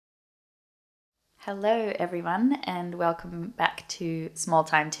Hello, everyone, and welcome back to Small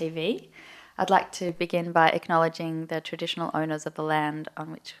Time TV. I'd like to begin by acknowledging the traditional owners of the land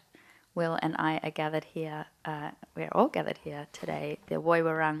on which Will and I are gathered here. We're all gathered here today, the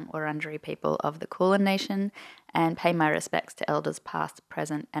Woiwurrung Wurundjeri people of the Kulin Nation, and pay my respects to elders past,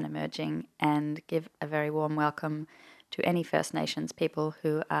 present, and emerging, and give a very warm welcome to any First Nations people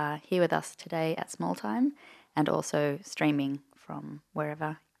who are here with us today at Small Time, and also streaming from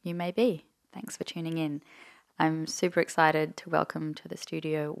wherever you may be. Thanks for tuning in. I'm super excited to welcome to the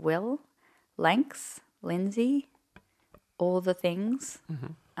studio Will, LANKS, Lindsay, all the things.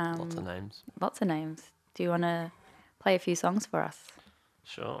 Lots of names. Lots of names. Do you want to play a few songs for us?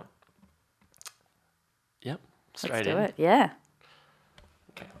 Sure. Yep. Straight Let's do in. it. Yeah.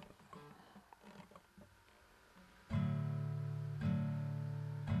 Okay.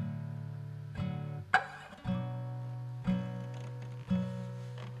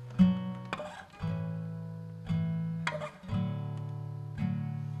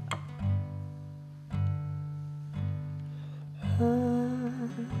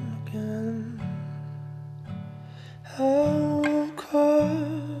 Again, I woke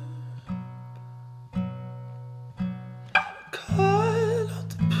up, caught up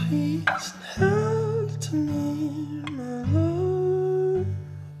the peace and held to me, my love.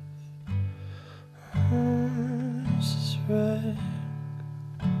 Horses wreck,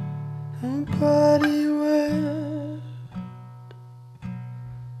 and body wet,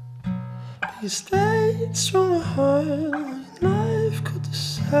 but you stayed strong at heart. Life could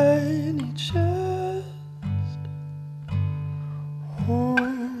decide you just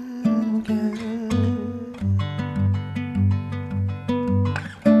home again.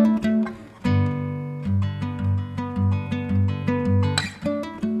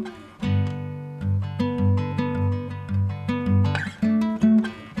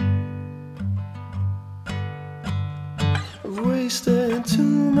 I've wasted too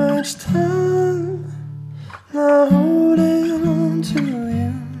much time not holding on to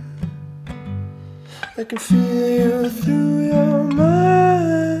you. I can feel you through your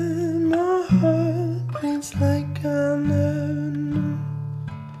mind. My heart beats like I never knew.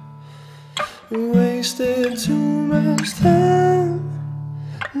 We wasted too much time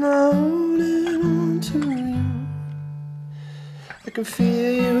not holding on to you. I can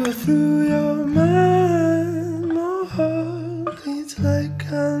feel you through your mind. My heart beats like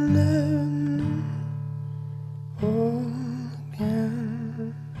I never knew.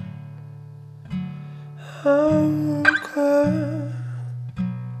 Again, I woke up,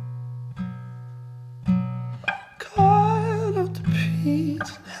 caught up the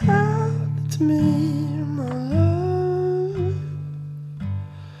peace and held to me, my love.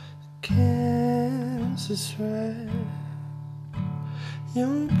 Kansas red,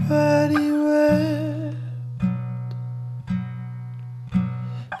 your body wet,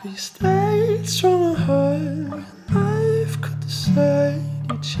 but you stayed strong at heart. Life could decide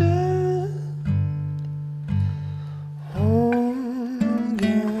you just home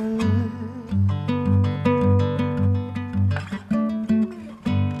again.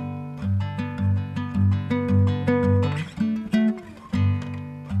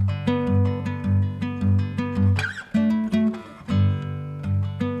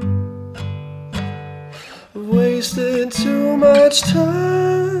 Wasted too much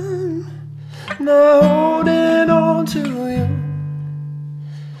time not holding on to you.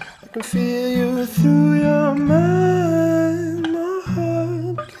 I can feel you through your mind. My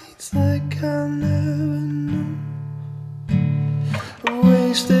heart beats like I never knew. I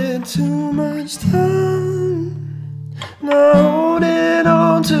wasted too much time not holding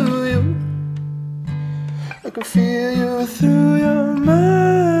on to you. I can feel you through your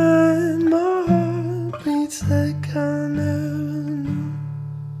mind. My heart beats like I never knew.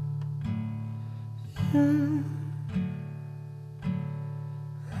 You.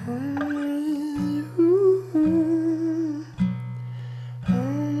 I'm with you. I'm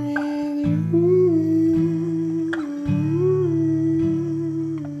with you.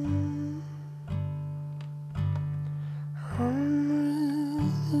 I'm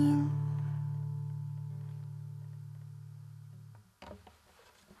with you.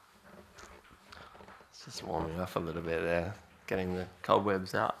 It's just warming up a little bit there, getting the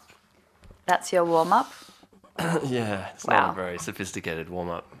cobwebs out. That's your warm-up? Yeah, it's Wow. not a very sophisticated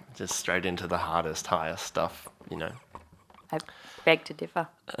warm-up. Just straight into the hardest, highest stuff, you know. I beg to differ.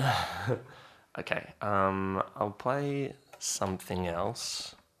 Okay, I'll play something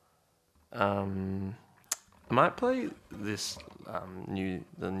else. I might play this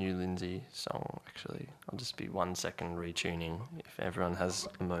the new Lindsay song, actually. I'll just be 1 second retuning if everyone has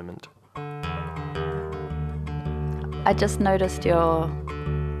a moment. I just noticed your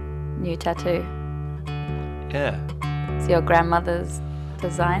new tattoo. Yeah, It's your grandmother's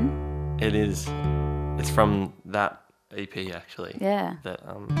design. it is. It's from that EP actually. Yeah.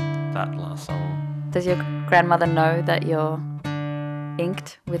 That last song. Does your grandmother know that you're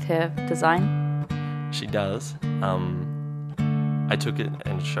inked with her design? She does. I took it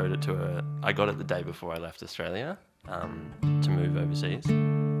and showed it to her. I got it the day before I left Australia to move overseas,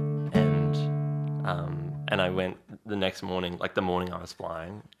 and I went the next morning, like the morning I was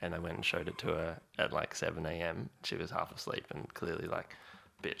flying, and I went and showed it to her at like 7 a.m. She was half asleep and clearly like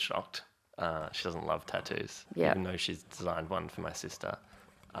a bit shocked. She doesn't love tattoos, even though she's designed one for my sister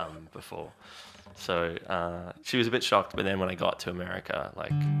before. So she was a bit shocked, but then when I got to America,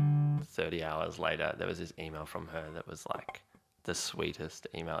 like 30 hours later, there was this email from her that was like the sweetest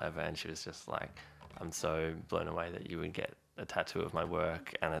email ever, and she was just like, I'm so blown away that you would get a tattoo of my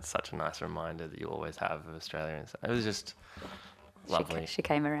work, and it's such a nice reminder that you'll always have of Australia. And so it was just lovely. She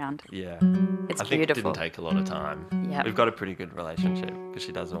came around. Yeah. It's I think beautiful. it didn't take a lot of time. Yeah. We've got a pretty good relationship because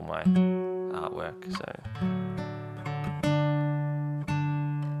she does all my artwork, so...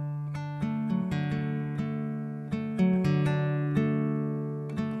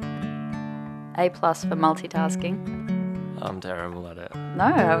 A+ for multitasking. I'm terrible at it. No,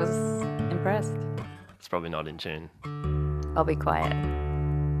 I was impressed. It's probably not in tune. I'll be quiet.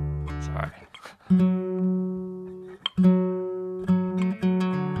 Sorry.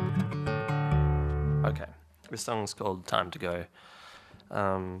 Okay, this song's called Time to Go,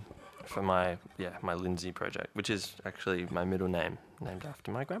 for my Lindsay project, which is actually my middle name, named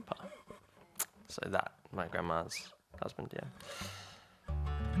after my grandpa. So that, my grandma's husband, yeah.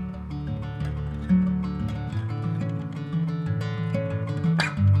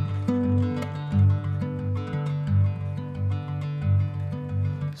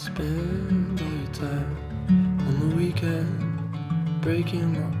 Spend all your time on the weekend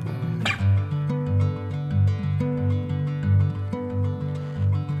breaking up on me.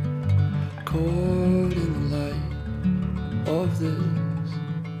 Caught in the light of this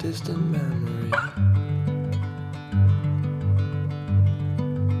distant memory.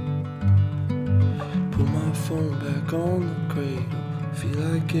 Put my phone back on the cradle. Feel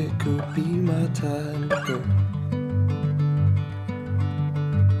like it could be my time to go.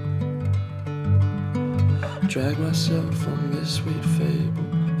 Drag myself from this sweet fable.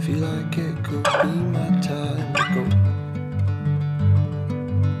 Feel like it could be my time to go.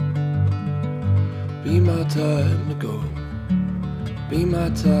 Be my time to go. Be my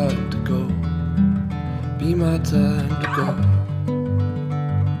time to go. Be my time to go.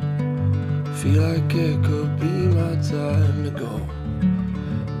 Feel like it could be my time to go.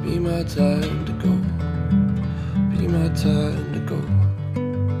 Be my time to go. Be my time to go.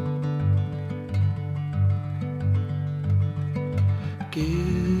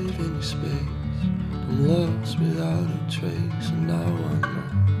 Give any space. I'm lost without a trace, and now I know.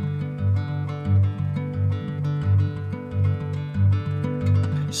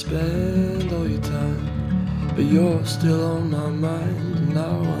 Spend all your time, but you're still on my mind, and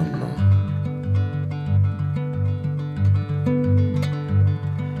now I know.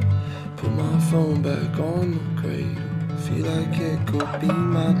 Put my phone back on the cradle. Feel like it could be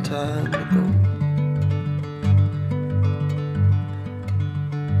my time to go.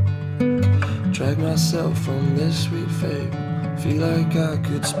 Drag myself from this sweet fable. Feel like I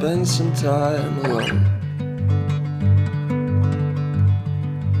could spend some time alone.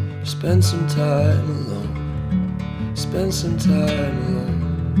 Spend some time alone. Spend some time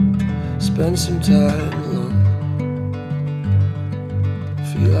alone. Spend some time alone.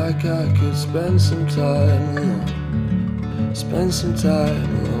 Feel like I could spend some time alone. Spend some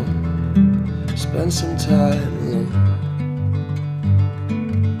time alone. Spend some time alone.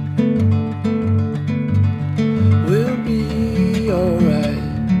 We'll be alright.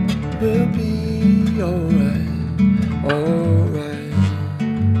 We'll be alright. Alright.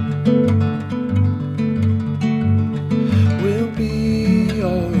 We'll be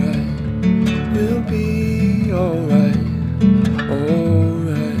alright. We'll be alright.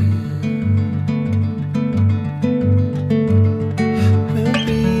 Alright. We'll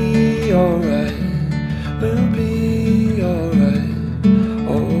be alright. We'll be alright.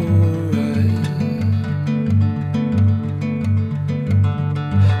 Alright.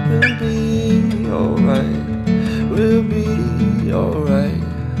 We'll be alright. We'll be alright.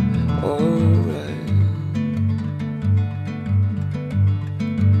 Alright.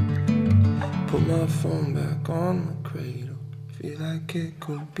 Put my phone back on the cradle. Feel like it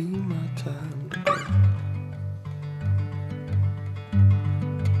could be my time to go.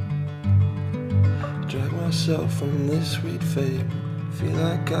 Drag myself from this sweet fate. Feel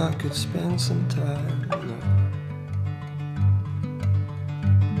like I could spend some time alone.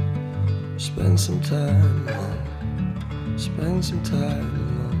 Spend some time alone. Spend some time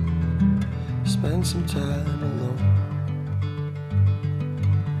alone. Spend some time alone.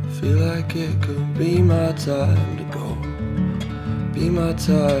 Feel like it could be my time to go. Be my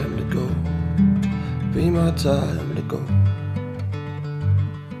time to go. Be my time to go.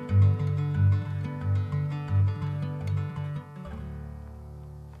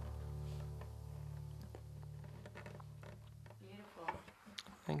 Beautiful.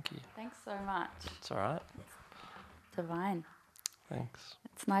 Thank you. Thanks so much. It's all right. Divine. Thanks.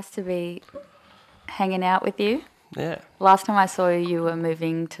 It's nice to be hanging out with you. Yeah, Last time I saw you, you were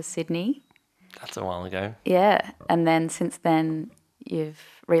moving to Sydney. that's a while ago. Yeah. And then since then, you've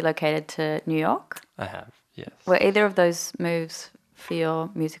relocated to New York. I have, yes. Were either of those moves for your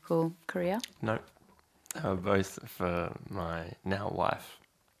musical career? No, they were both for my now wife.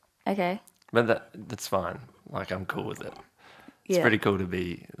 Okay. But that's fine. Like, I'm cool with it. It's Yeah. pretty cool to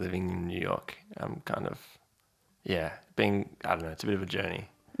be living in New York. I'm kind of, I don't know, it's a bit of a journey.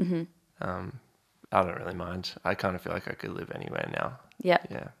 Mm-hmm. I don't really mind. I kind of feel like I could live anywhere now. Yeah.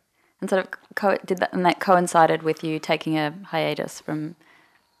 Yeah. And sort of that coincided with you taking a hiatus from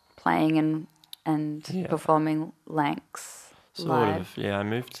playing and Yeah. performing LANKS Sort live. of, yeah. I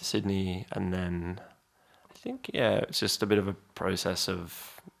moved to Sydney and then I think, it's just a bit of a process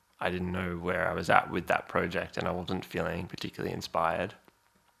of I didn't know where I was at with that project and I wasn't feeling particularly inspired.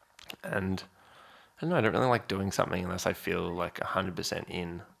 And I don't know, I don't really like doing something unless I feel like 100%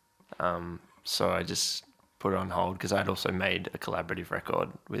 in. So I just put it on hold because I'd also made a collaborative record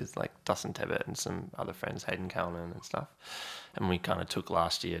with like Dustin Tebbett and some other friends, Hayden Calnan and stuff. And we kind of took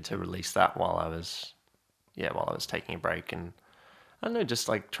last year to release that while I was taking a break and I don't know, just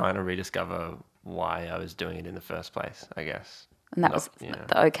like trying to rediscover why I was doing it in the first place, I guess. And that was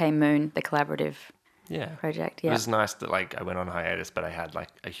the OK Moon, the collaborative project. Yeah. It was nice that like I went on hiatus, but I had like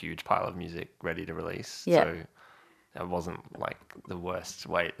a huge pile of music ready to release. Yeah. So it wasn't like the worst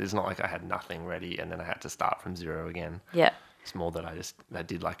way. It's not like I had nothing ready and then I had to start from zero again. Yeah. It's more that I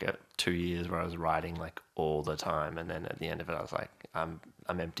did like 2 years where I was writing like all the time, and then at the end of it, I was like, I'm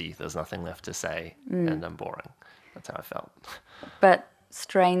empty. There's nothing left to say, and I'm boring. That's how I felt. But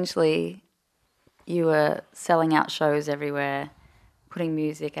strangely, you were selling out shows everywhere, putting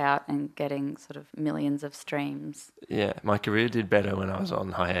music out and getting sort of millions of streams. Yeah, my career did better when I was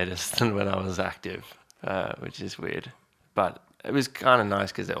on hiatus than when I was active, which is weird. But it was kind of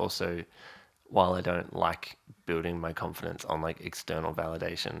nice because it also, while I don't like building my confidence on like external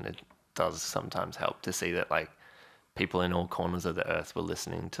validation, it does sometimes help to see that like people in all corners of the earth were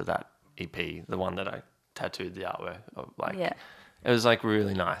listening to that EP, the one that I tattooed the artwork of. Like, Yeah. it was like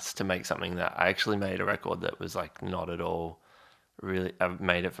really nice to make something that I actually made a record that was like not at all really. I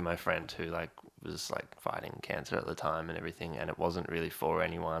made it for my friend who like was like fighting cancer at the time and everything, and it wasn't really for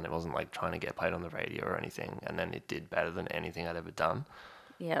anyone. It wasn't like trying to get played on the radio or anything, and then it did better than anything I'd ever done.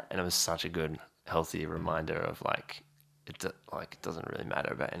 Yeah. And it was such a good, healthy reminder of like it doesn't really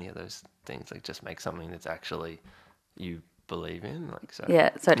matter about any of those things. Like, just make something that's actually you believe in. Like, so Yeah.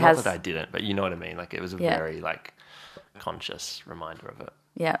 So it not has. that I didn't, but you know what I mean. Like, it was a very like conscious reminder of it.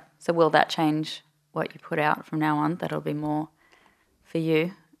 Yeah. So will that change what you put out from now on? That'll be more for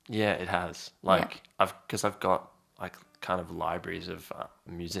you. Yeah, it has. Like, I've got like kind of libraries of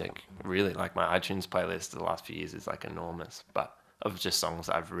music. Really, like my iTunes playlist the last few years is like enormous, but of just songs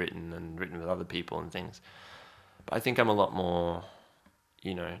I've written and written with other people and things. But I think I'm a lot more,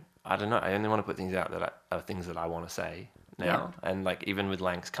 I don't know. I only want to put things out that are things that I want to say now. Yeah. And like even with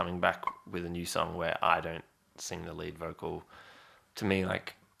LANKS coming back with a new song where I don't sing the lead vocal, to me,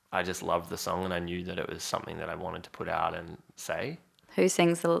 like, I just loved the song and I knew that it was something that I wanted to put out and say. Who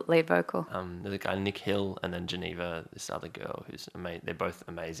sings the lead vocal? There's a guy, Nick Hill, and then Geneva, this other girl who's amazing. They're both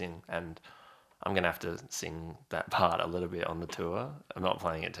amazing, and I'm going to have to sing that part a little bit on the tour. I'm not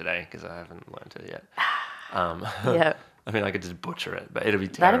playing it today because I haven't learned it yet. Yeah. I mean, I could just butcher it, but it'll be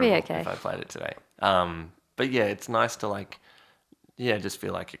terrible if I played it today. But yeah, it's nice to like, just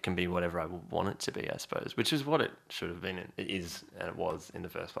feel like it can be whatever I want it to be, I suppose, which is what it should have been. It is, and it was in the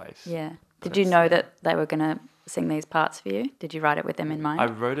first place. Yeah. Did you know that they were going to sing these parts for you? Did you write it with them in mind? I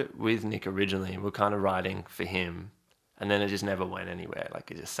wrote it with Nick originally. We're kind of writing for him, and then it just never went anywhere. Like,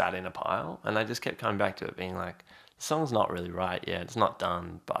 it just sat in a pile, and I just kept coming back to it, being like, the song's not really right yet. It's not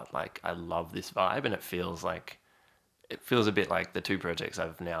done, but like, I love this vibe, and it feels a bit like the two projects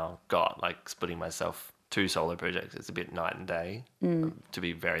I've now got, like splitting myself 2 solo projects. It's a bit night and day, to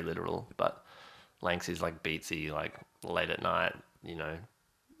be very literal, but LANKS is like beatsy, like late at night,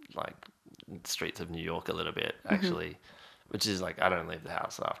 like streets of New York a little bit, actually, which is like, I don't leave the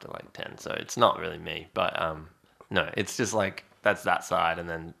house after like 10, so it's not really me. But no, it's just like, that's that side. And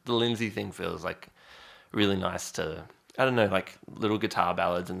then the Lindsay thing feels like really nice to, I don't know, like little guitar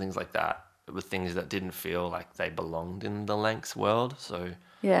ballads and things like that were things that didn't feel like they belonged in the LANKS world. So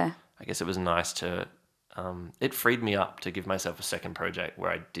Yeah. I guess it was nice to, it freed me up to give myself a second project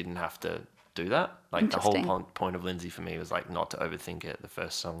where I didn't have to do that. Like the whole point of Lindsay for me was like not to overthink it. The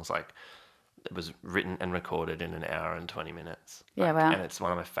first song's like, it was written and recorded in an hour and 20 minutes. Yeah, like, wow. And it's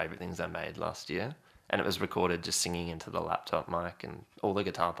one of my favorite things I made last year. And it was recorded just singing into the laptop mic, and all the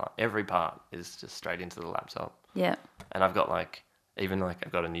guitar part, every part is just straight into the laptop. Yeah. And I've got like, even like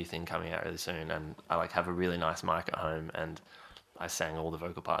I've got a new thing coming out really soon, and I like have a really nice mic at home, and I sang all the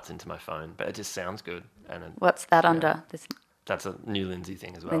vocal parts into my phone, but it just sounds good. And What's that under? This that's a new Lindsay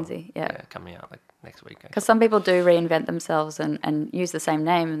thing as well. Lindsay, yeah. Coming out like next week. Because some people do reinvent themselves and use the same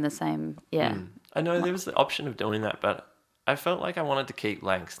name and the same, I know there was the option of doing that, but I felt like I wanted to keep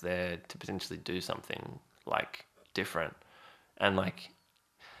LANKS there to potentially do something like different. And like,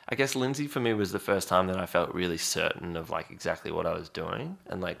 I guess Lindsay for me was the first time that I felt really certain of like exactly what I was doing.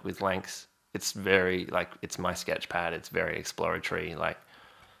 And like with LANKS, it's very like, it's my sketch pad. It's very exploratory. Like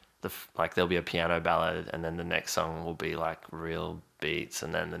like there'll be a piano ballad, and then the next song will be like real beats,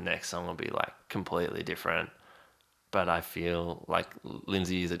 and then the next song will be like completely different. But I feel like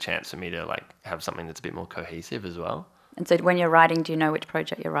Lindsay is a chance for me to like have something that's a bit more cohesive as well. And so when you're writing, do you know which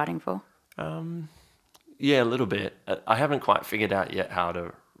project you're writing for? Yeah, a little bit. I haven't quite figured out yet how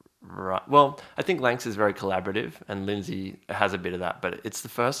to write. Well, I think LANKS is very collaborative, and Lindsay has a bit of that. But it's the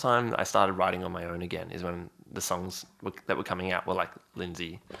first time I started writing on my own again, is when the songs that were coming out were like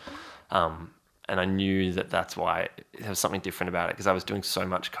Lindsay. And I knew that that's why there was something different about it, because I was doing so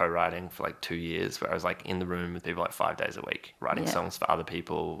much co-writing for like 2 years, where I was like in the room with people like 5 days a week, writing songs for other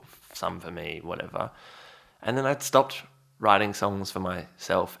people, some for me, whatever. And then I'd stopped writing songs for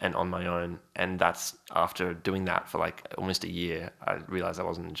myself and on my own. And that's after doing that for like almost a year, I realized I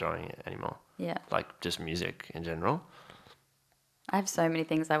wasn't enjoying it anymore. Yeah. Like just music in general. I have so many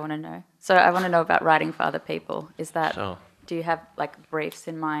things I want to know. So I want to know about writing for other people. Is that, Sure. Do you have like briefs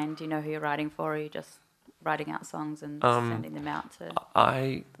in mind? Do you know who you're writing for, or are you just writing out songs and sending them out to?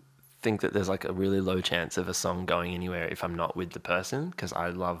 I think that there's like a really low chance of a song going anywhere if I'm not with the person, because I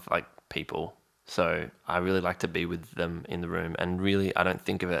love like people. So I really like to be with them in the room, and really I don't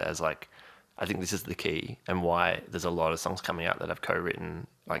think of it as like, I think this is the key and why there's a lot of songs coming out that I've co-written,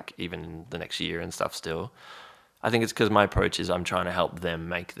 like even in the next year and stuff still. I think it's because my approach is I'm trying to help them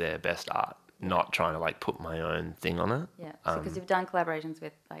make their best art, not trying to like put my own thing on it. Yeah, because you've done collaborations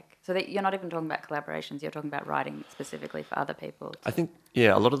with like, so that you're not even talking about collaborations, you're talking about writing specifically for other people. I think,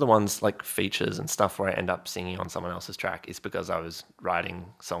 yeah, a lot of the ones like features and stuff where I end up singing on someone else's track is because I was writing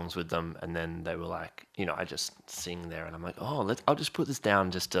songs with them, and then they were like, you know, I just sing there, and I'm like, oh, I'll just put this down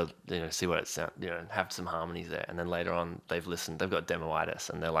just to, you know, see what it sounds, you know, have some harmonies there. And then later on they've listened, they've got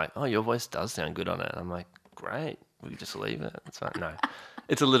demoitis, and they're like, oh, your voice does sound good on it. And I'm like, great, we can just leave it. It's fine. No,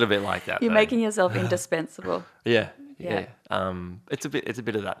 it's a little bit like that. You're though. making yourself indispensable. Yeah. Yeah. It's a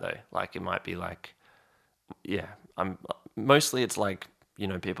bit of that though. Like it might be like, yeah, mostly it's like, you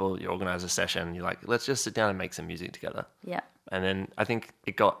know, you organize a session, you're like, let's just sit down and make some music together. Yeah. And then I think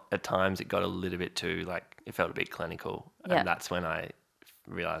at times it got a little bit too, like, it felt a bit clinical. Yeah. And that's when I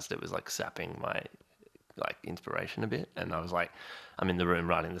realized it was like sapping my like inspiration a bit. And I was like, I'm in the room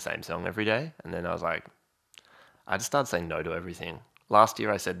writing the same song every day. And then I was like, I just started saying no to everything. Last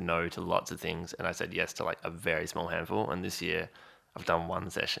year I said no to lots of things, and I said yes to like a very small handful. And this year I've done one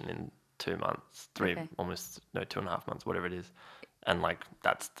session in 2 months, 2.5 months, whatever it is. And like,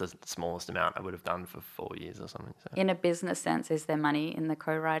 that's the smallest amount I would have done for 4 years or something. So. In a business sense, is there money in the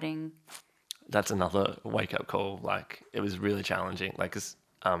co-writing? That's another wake up call. Like, it was really challenging. Like,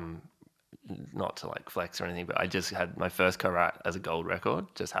 not to like flex or anything, but I just had my first co-write as a gold record,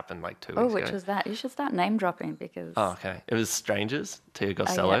 just happened like 2 weeks ago. Oh, which was that? You should start name dropping because... Oh, okay. It was Strangers, Tia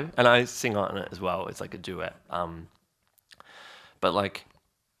Gostello. And I sing on it as well. It's like a duet. But like,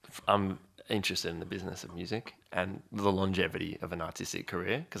 I'm interested in the business of music and the longevity of an artistic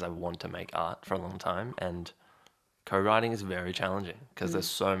career, because I want to make art for a long time. And co-writing is very challenging because there's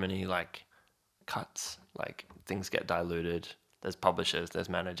so many like cuts, like things get diluted. There's publishers, there's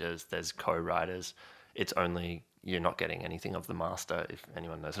managers, there's co-writers. It's only, you're not getting anything of the master, if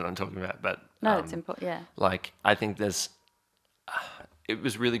anyone knows what I'm talking about. But no, it's important, yeah. Like, I think it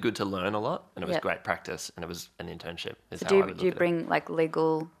was really good to learn a lot, and it was great practice, and it was an internship. So do you bring like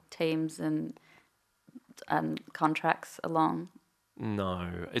legal teams and contracts along? No,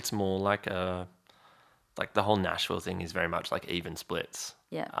 it's more like like the whole Nashville thing is very much like even splits.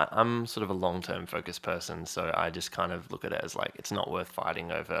 Yeah. I'm sort of a long-term focused person, so I just kind of look at it as like it's not worth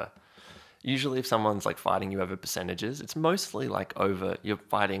fighting over. Usually if someone's like fighting you over percentages, it's mostly like over you're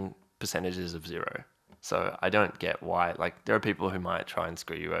fighting percentages of zero. So I don't get why, like there are people who might try and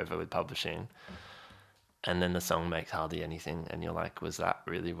screw you over with publishing and then the song makes hardly anything and you're like, was that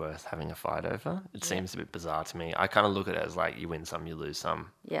really worth having a fight over? It seems a bit bizarre to me. I kind of look at it as like you win some, you lose some.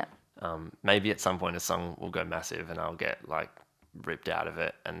 Yeah. Maybe at some point a song will go massive and I'll get like ripped out of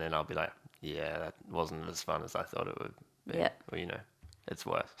it and then I'll be like, yeah, that wasn't as fun as I thought it would be. Yeah. Or, you know, it's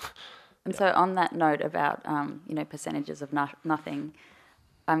worse. And so on that note about, you know, percentages of nothing,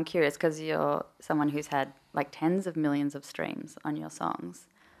 I'm curious because you're someone who's had like tens of millions of streams on your songs.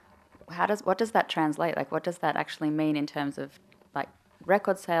 What does that translate? Like, what does that actually mean in terms of like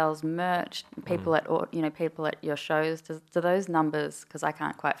record sales, merch, people people at your shows? Do those numbers, because I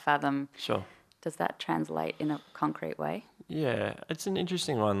can't quite fathom. Sure. Does that translate in a concrete way? Yeah, it's an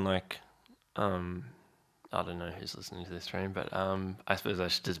interesting one. Like, I don't know who's listening to this stream, but I suppose I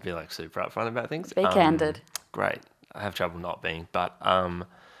should just be like super upfront about things. Be candid. Great. I have trouble not being, but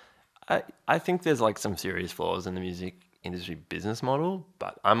I think there's like some serious flaws in the music industry business model,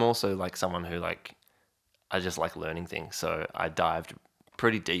 but I'm also like someone who like, I just like learning things. So I dived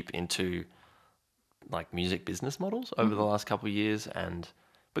pretty deep into like music business models over the last couple of years, and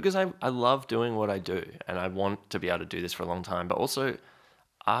because I love doing what I do and I want to be able to do this for a long time, but also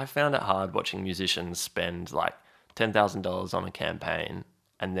I found it hard watching musicians spend like $10,000 on a campaign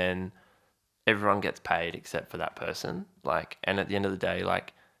and then everyone gets paid except for that person. Like, and at the end of the day,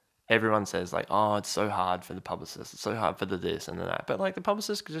 like everyone says like, oh, it's so hard for the publicist. It's so hard for the this and the that. But like the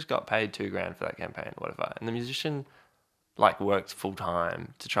publicist just got paid $2,000 for that campaign or whatever. And the musician like worked full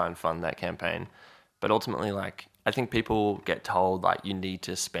time to try and fund that campaign. But ultimately, like, I think people get told like you need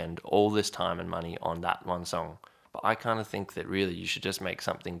to spend all this time and money on that one song. But I kind of think that really you should just make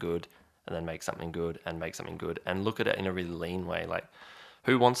something good and then make something good and make something good and look at it in a really lean way. Like,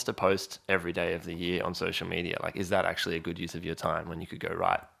 who wants to post every day of the year on social media? Like, is that actually a good use of your time when you could go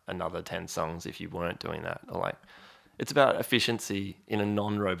write another 10 songs if you weren't doing that? Or like, it's about efficiency in a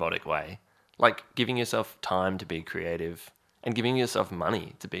non-robotic way. Like giving yourself time to be creative and giving yourself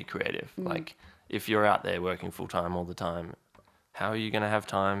money to be creative. Like if you're out there working full time all the time, how are you going to have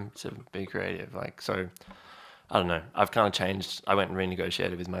time to be creative? Like, so I don't know. I've kind of changed. I went and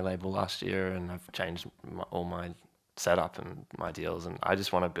renegotiated with my label last year and I've changed all my setup and my deals. And I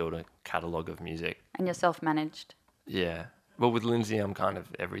just want to build a catalogue of music. And you're self-managed? Yeah. Well, with Lindsay, I'm kind of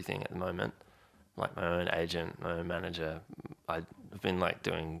everything at the moment. Like my own agent, my own manager. I've been like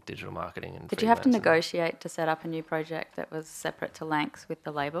doing digital marketing and Did you have to freelancing. negotiate to set up a new project that was separate to LANKS with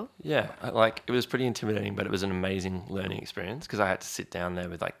the label? Yeah, like it was pretty intimidating, but it was an amazing learning experience because I had to sit down there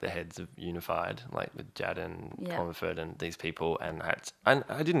with like the heads of Unified, like with Jad and Clifford and these people, and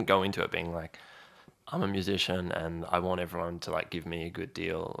I didn't go into it being like, I'm a musician and I want everyone to like give me a good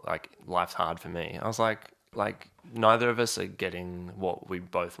deal. Like life's hard for me. I was like neither of us are getting what we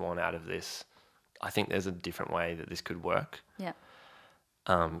both want out of this. I think there's a different way that this could work. Yeah.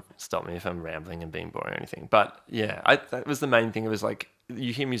 Stop me if I'm rambling and being boring or anything. But yeah, that was the main thing. It was like,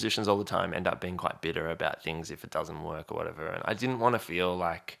 you hear musicians all the time end up being quite bitter about things if it doesn't work or whatever. And I didn't want to feel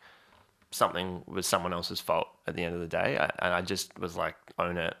like something was someone else's fault at the end of the day. And I just was like,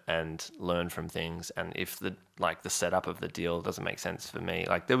 own it and learn from things. And if the setup of the deal doesn't make sense for me,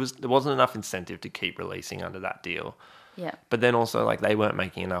 like there wasn't enough incentive to keep releasing under that deal. Yeah. But then also like they weren't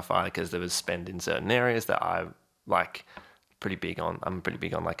making enough either because there was spend in certain areas that I'm pretty big on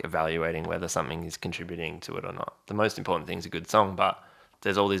like evaluating whether something is contributing to it or not. The most important thing is a good song, but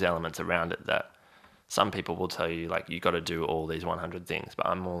there's all these elements around it that some people will tell you like you got to do all these 100 things, but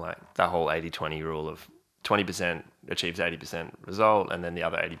I'm more like that whole 80-20 rule of 20% achieves 80% result and then the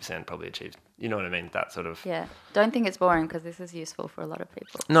other 80% probably achieves, you know what I mean? That sort of... Yeah. Don't think it's boring because this is useful for a lot of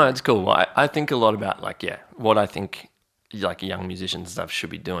people. No, it's cool. I think a lot about like, what I think like young musicians and stuff should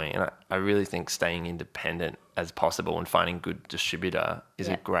be doing. And I really think staying independent as possible and finding good distributor is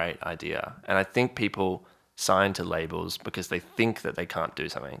a great idea. And I think people sign to labels because they think that they can't do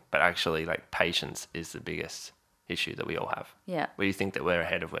something, but actually like patience is the biggest issue that we all have. Yeah. We think that we're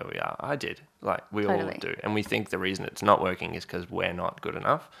ahead of where we are. I did. Like we all do. And we think the reason it's not working is because we're not good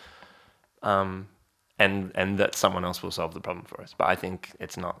enough. And that someone else will solve the problem for us. But I think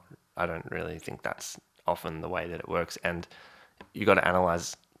it's not. I don't really think that's often the way that it works. And you got to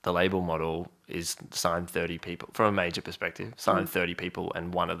analyze the label model is sign 30 people from a major perspective, sign 30 people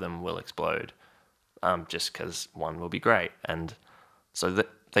and one of them will explode just because one will be great. And so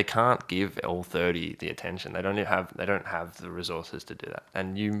they can't give all 30 the attention. They don't have the resources to do that,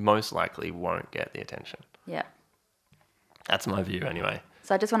 and you most likely won't get the attention. Yeah. That's my view anyway.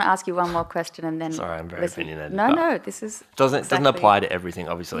 So I just want to ask you one more question and then... Sorry, I'm very opinionated. No, this is... Doesn't apply to everything,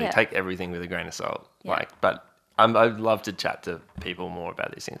 obviously. Yeah. Take everything with a grain of salt. Yeah. But I'd love to chat to people more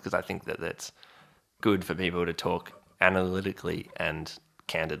about these things, because I think that that's good for people to talk analytically and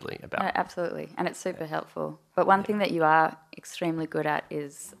candidly about. No, absolutely. And it's super helpful. But one thing that you are extremely good at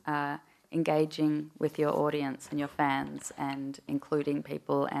is engaging with your audience and your fans and including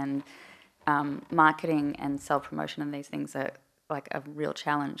people, and marketing and self-promotion and these things are like a real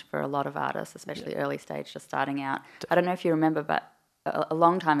challenge for a lot of artists, especially early stage, just starting out. I don't know if you remember, but a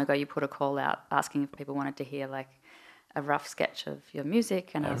long time ago you put a call out asking if people wanted to hear like a rough sketch of your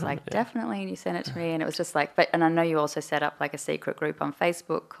music, and I was like, definitely, and you sent it to me, and it was just like, and I know you also set up like a secret group on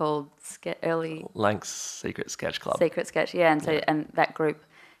Facebook called LANKS Secret Sketch Club. Secret Sketch, yeah, and so and that group,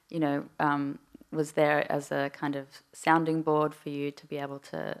 you know, was there as a kind of sounding board for you to be able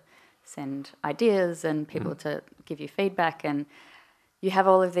to send ideas and people to give you feedback, and you have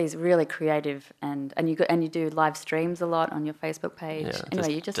all of these really creative and you do live streams a lot on your Facebook page. Yeah,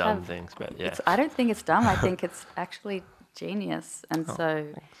 anyway, you just dumb have things, but yeah. I don't think it's dumb. I think it's actually genius. And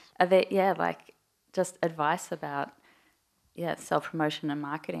so, are there like just advice about self promotion and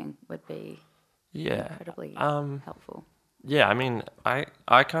marketing would be incredibly helpful. Yeah, I mean, I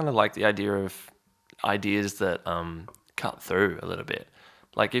kind of like the idea of ideas that cut through a little bit.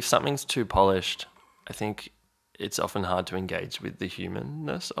 Like if something's too polished, I think it's often hard to engage with the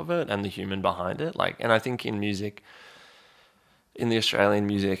humanness of it and the human behind it. Like, and I think in music, in the Australian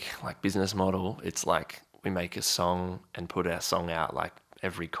music like business model, it's like we make a song and put our song out like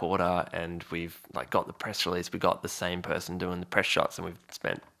every quarter, and we've like got the press release, we got the same person doing the press shots, and we've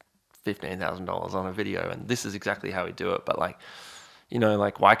spent $15,000 on a video, and this is exactly how we do it. But like, you know,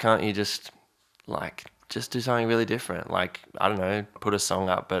 like why can't you just do something really different? Like, I don't know, put a song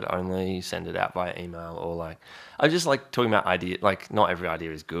up but only send it out via email, or like, I just like talking about ideas. Like, not every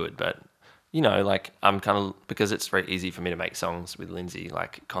idea is good, but you know, like I'm kind of, because it's very easy for me to make songs with Lindsay,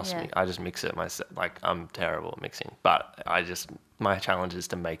 like it costs me, I just mix it myself. Like I'm terrible at mixing, but my challenge is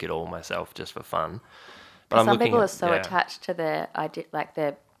to make it all myself just for fun. But some people are so attached to their idea, like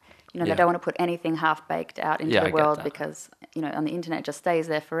their, you know, they don't want to put anything half-baked out into the world because, you know, on the internet it just stays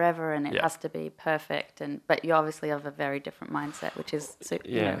there forever and it has to be perfect. But you obviously have a very different mindset, which is,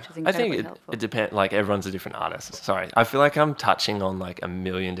 you know, which is incredibly helpful. It depends, like everyone's a different artist. Sorry. I feel like I'm touching on like a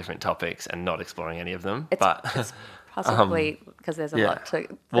million different topics and not exploring any of them. It's possibly because there's a lot to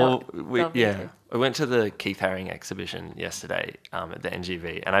delve into. I went to the Keith Haring exhibition yesterday at the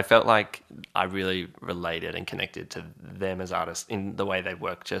NGV, and I felt like I really related and connected to them as artists in the way they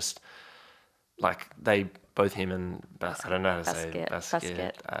work. Just like both him and I don't know how to say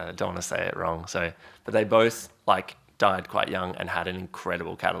Basquiat. I don't want to say it wrong. But they both like died quite young and had an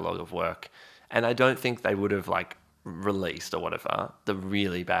incredible catalogue of work, and I don't think they would have like released or whatever the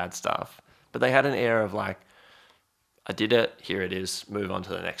really bad stuff. But they had an air of like, I did it, here it is, move on to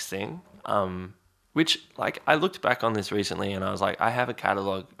the next thing. Which, like, I looked back on this recently and I was like, I have a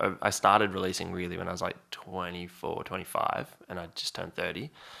catalogue. I started releasing really when I was like 24, 25, and I just turned 30.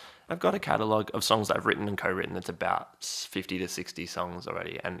 I've got a catalogue of songs that I've written and co-written that's about 50 to 60 songs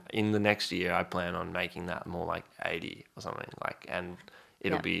already. And in the next year, I plan on making that more like 80 or something. Like, and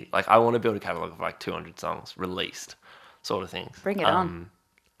it'll be, like, I want to build a catalogue of like 200 songs released sort of things. Bring it on.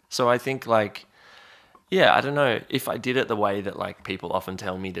 So I think, like, I don't know, if I did it the way that like people often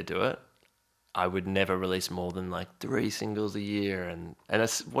tell me to do it, I would never release more than like 3 singles a year. And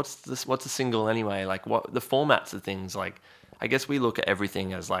what's a single anyway? Like, what the formats of things, like, I guess we look at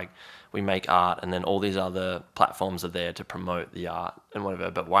everything as like we make art and then all these other platforms are there to promote the art and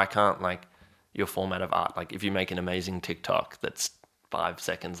whatever. But why can't like your format of art, like if you make an amazing TikTok that's 5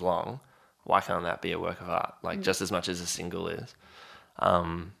 seconds long, why can't that be a work of art? Like just as much as a single is.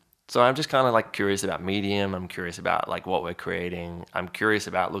 So I'm just kind of like curious about medium. I'm curious about like what we're creating. I'm curious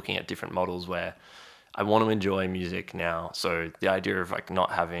about looking at different models where I want to enjoy music now. So the idea of like not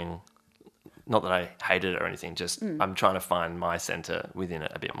that I hated it or anything, just I'm trying to find my center within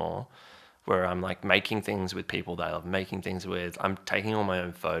it a bit more, where I'm like making things with people that I love making things with. I'm taking all my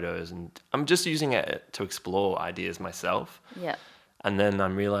own photos and I'm just using it to explore ideas myself. Yeah. And then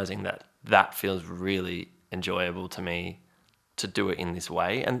I'm realizing that feels really enjoyable to me to do it in this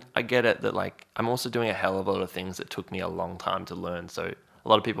way. And I get it that like I'm also doing a hell of a lot of things that took me a long time to learn. So a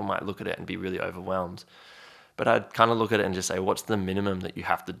lot of people might look at it and be really overwhelmed. But I'd kind of look at it and just say, what's the minimum that you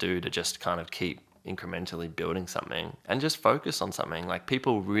have to do to just kind of keep incrementally building something and just focus on something. Like,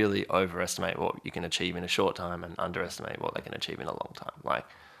 people really overestimate what you can achieve in a short time and underestimate what they can achieve in a long time. Like,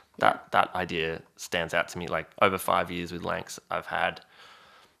 that idea stands out to me. Like, over 5 years with LANKS, I've had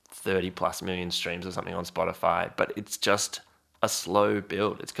 30 plus million streams or something on Spotify, but it's just a slow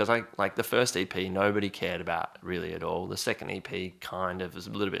build. It's because like the first EP nobody cared about really at all. The second EP kind of was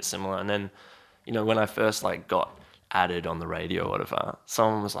a little bit similar, and then, you know, when I first like got added on the radio or whatever,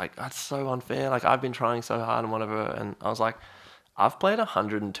 someone was like, that's so unfair, like I've been trying so hard and whatever, and I was like, I've played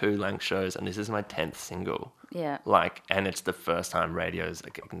 102 LANKS shows and this is my 10th single. Yeah. Like, and it's the first time radio's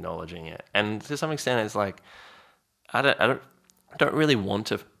like acknowledging it, and to some extent it's like I don't really want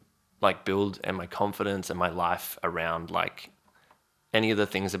to like build and my confidence and my life around like any of the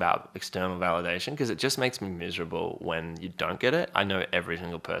things about external validation, because it just makes me miserable when you don't get it. I know every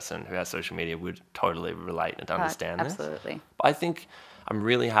single person who has social media would totally relate and understand this. Absolutely. But I think I'm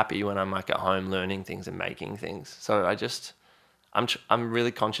really happy when I'm like at home learning things and making things. So I'm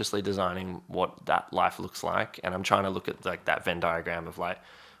really consciously designing what that life looks like, and I'm trying to look at like that Venn diagram of like,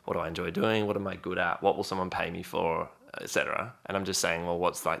 what do I enjoy doing? What am I good at? What will someone pay me for? Etc. And I'm just saying, well,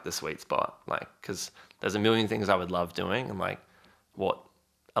 what's like the sweet spot? Like, because there's a million things I would love doing, and like, what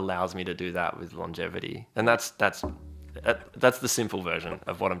allows me to do that with longevity? And that's the simple version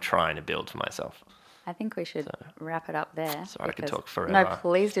of what I'm trying to build for myself. I think we should wrap it up there. Sorry, I could talk forever. No,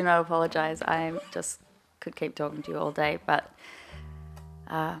 please do not apologise. I just could keep talking to you all day, but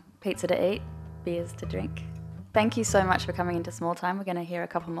pizza to eat, beers to drink. Thank you so much for coming into Small Time. We're going to hear a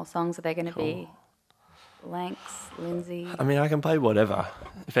couple more songs. Are they going to be LANKS, Lindsay? I mean, I can play whatever.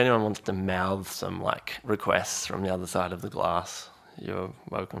 If anyone wants to mouth some like requests from the other side of the glass, you're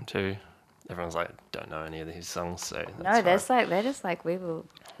welcome to. Everyone's like, don't know any of these songs, so that's they're just like, we will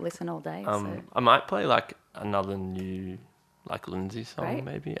listen all day. So. I might play like another new like Lindsay song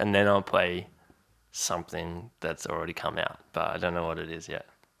maybe, and then I'll play something that's already come out, but I don't know what it is yet.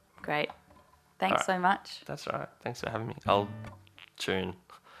 Great. Thanks so much. That's right. Thanks for having me. I'll tune.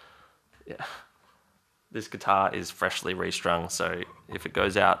 Yeah. This guitar is freshly restrung, so if it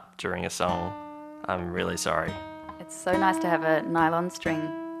goes out during a song, I'm really sorry. It's so nice to have a nylon string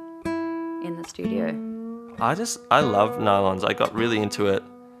in the studio. I love nylons. I got really into it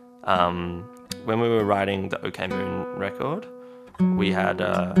when we were writing the OK Moon record. We had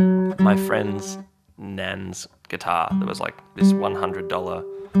my friend's nan's guitar that was like this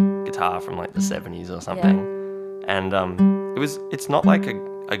 $100 guitar from like the 70s or something. Yeah. And it's not like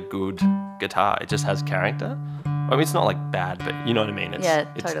a good guitar. It just has character. I mean, it's not like bad, but you know what I mean.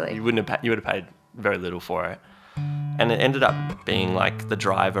 Totally. You would have paid very little for it. And it ended up being like the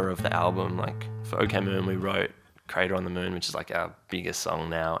driver of the album. Like for OK Moon, we wrote Crater on the Moon, which is like our biggest song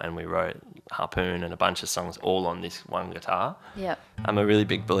now, and we wrote Harpoon and a bunch of songs all on this one guitar. Yep. I'm a really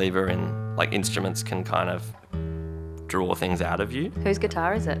big believer in like instruments can kind of draw things out of you. Whose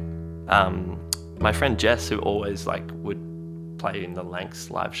guitar is it? My friend Jess, who always like would play in the LANKS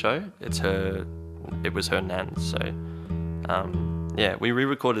live show. It was her nan. So yeah, we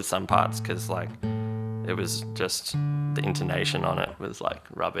re-recorded some parts because like it was just the intonation on it was like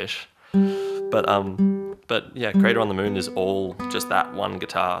rubbish. But yeah, Crater on the Moon is all just that one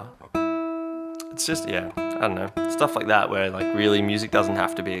guitar. It's just, yeah, I don't know, stuff like that where like really music doesn't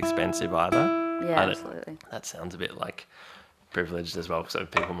have to be expensive either. Yeah, absolutely. That sounds a bit like privileged as well, so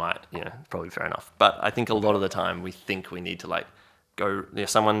people might, probably fair enough. But I think a lot of the time we think we need to like go,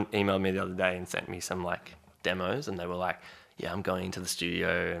 someone emailed me the other day and sent me some like demos, and they were like, yeah, I'm going into the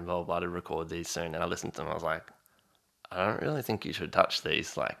studio and blah, blah, blah to record these soon. And I listened to them, I was like, I don't really think you should touch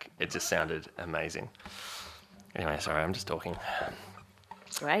these. Like, it just sounded amazing. Anyway, sorry, I'm just talking.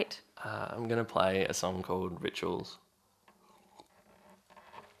 Great. I'm going to play a song called Rituals.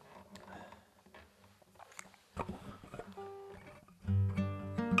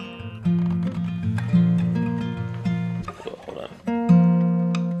 Hold on.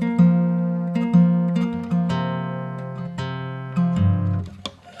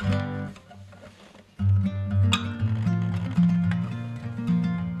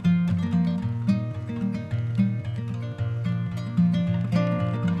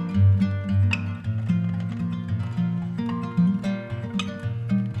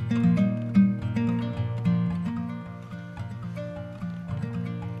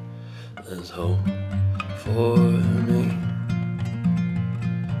 There's hope for me.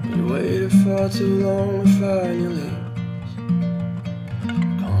 You waited far too long to find your leaves.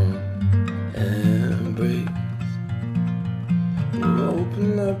 Come and breathe. You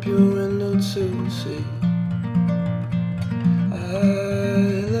open up your window to see. I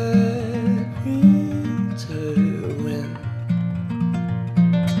let winter win.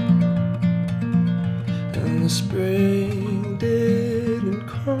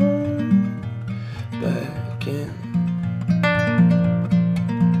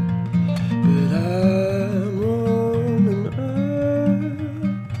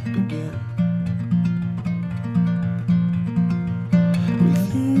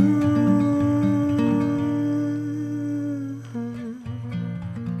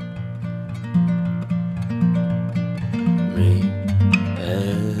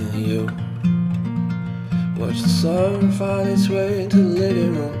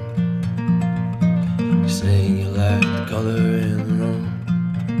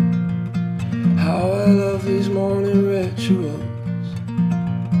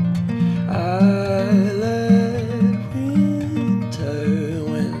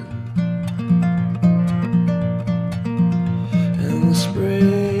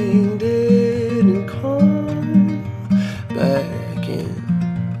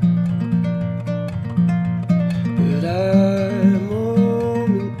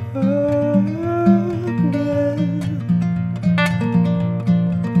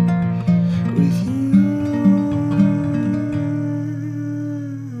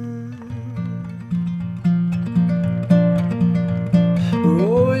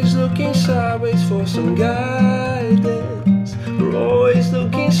 sideways for some guidance. We're always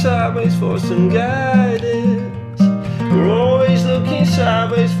looking sideways for some guidance. We're always looking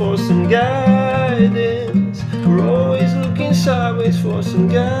sideways for some guidance. We're always looking sideways for some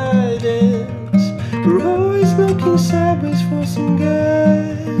guidance. We're always looking sideways for some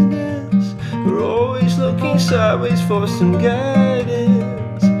guidance. We're always looking sideways for some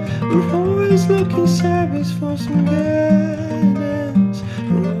guidance. We're always looking sideways for some guidance.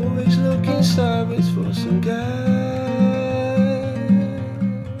 We're always looking sideways for some guidance.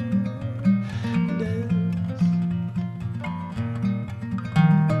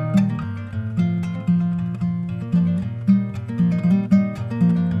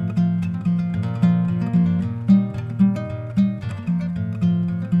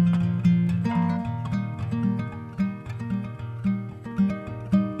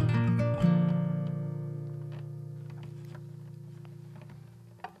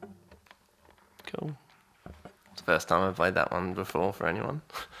 Cool. It's the first time I've played that one before for anyone.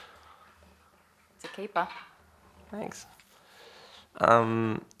 It's a keeper. Thanks.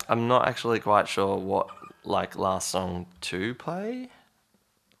 I'm not actually quite sure what last song to play.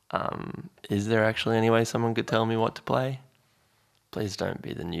 Is there actually any way someone could tell me what to play? Please don't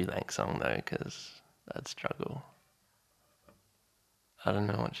be the new LANKS song though, because I'd struggle. I don't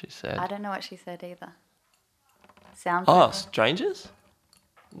know what she said. I don't know what she said either. Sounds Oh, like Strangers?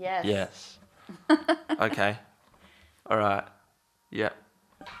 yes. Yes. Okay. All right. Yep.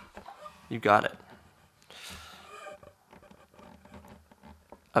 You got it.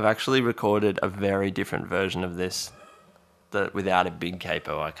 I've actually recorded a very different version of this that without a big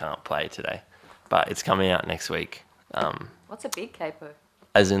capo I can't play today, but it's coming out next week. What's a big capo?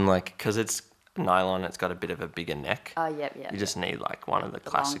 As in because it's nylon, it's got a bit of a bigger neck. Oh, yep. You just need one of the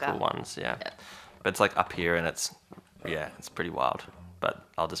classical longer ones, yeah. Yep. But it's up here and it's pretty wild. But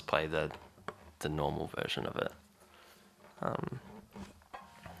I'll just play the normal version of it. Let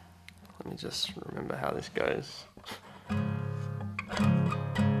me just remember how this goes.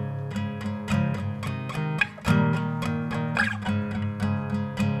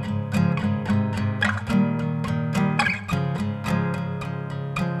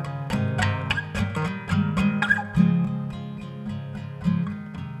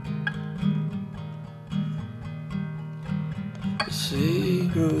 The sea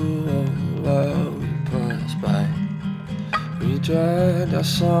grew old while we passed by. We dragged our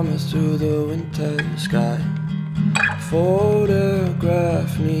summers through the winter sky.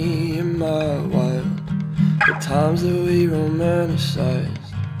 Photograph me in my wild, the times that we romanticized.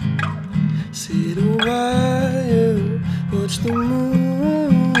 Sit a while, watch the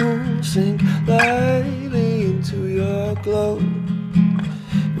moon sink lightly into your glow.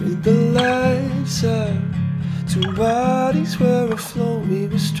 With the lights out, two bodies were afloat. We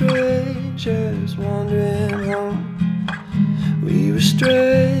were strangers wandering home. We were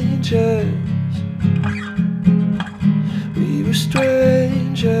strangers. We were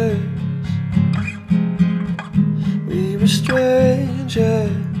strangers. We were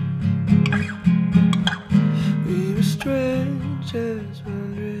strangers. We were strangers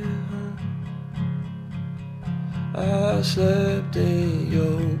wandering home. I slept in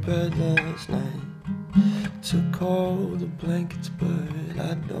your bed last night. Took all the blankets, but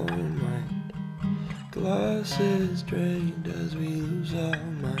I don't mind. Glasses drained as we lose our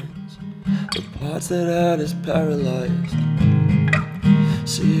minds. The parts that had us paralyzed.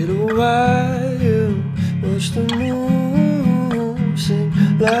 Sit a while, watch the moon sink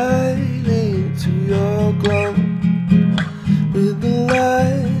lightly into your glow. With the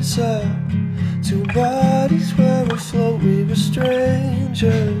lights out, two bodies were afloat. We were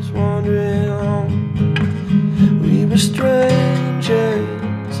strangers wandering home. We were strangers.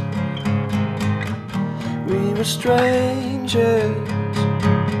 We were strangers.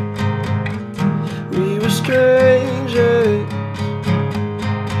 We were strangers.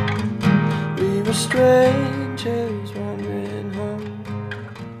 We were strangers wandering home.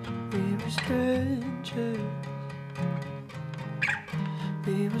 We were strangers.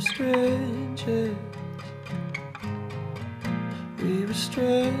 We were strangers. We were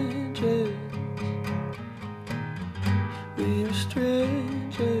strangers. We were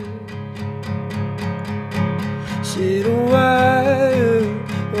strangers. Sit a while,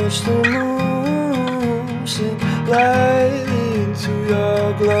 watch the moon sink lightly into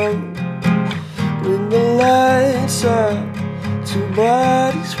your glow. When the lights out, two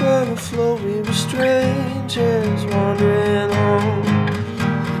bodies were afloat. We were strangers wandering home.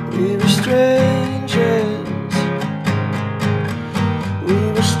 We were strangers. We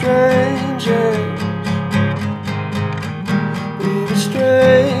were strangers. We were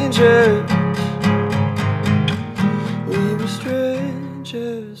strangers.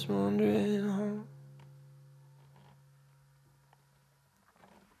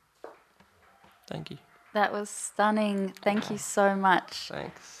 That was stunning. Thank you so much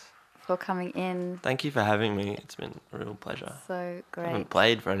Thanks. for coming in. Thank you for having me. It's been a real pleasure. So I haven't great.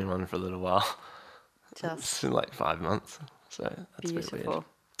 played for anyone for a little while. Just It's been like 5 months, so that's a bit weird. beautiful.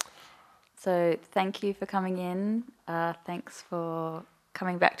 So thank you for coming in. Thanks for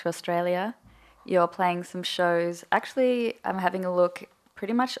coming back to Australia. You're playing some shows. Actually, I'm having a look.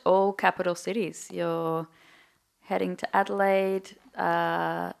 Pretty much all capital cities. You're heading to Adelaide.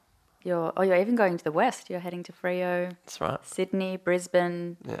 You're even going to the west. You're heading to Freo, That's right. Sydney,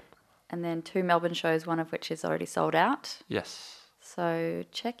 Brisbane, Yeah. and then 2 Melbourne shows, one of which is already sold out. Yes. So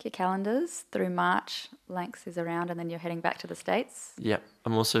check your calendars through March. LANKS is around, and then you're heading back to the States. Yeah.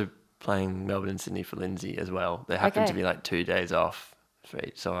 I'm also playing Melbourne and Sydney for Lindsay as well. There happen to Okay. be like 2 days off for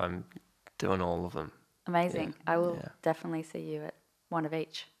each, so I'm doing all of them. Amazing. Yeah, I will yeah. definitely see you at one of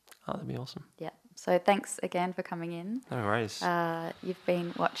each. Oh, that'd be awesome. Yeah. So thanks again for coming in. No worries. You've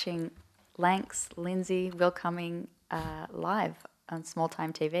been watching LANKS, Lindsay, Will Cumming live on Small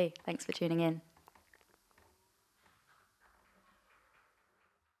Time TV. Thanks for tuning in.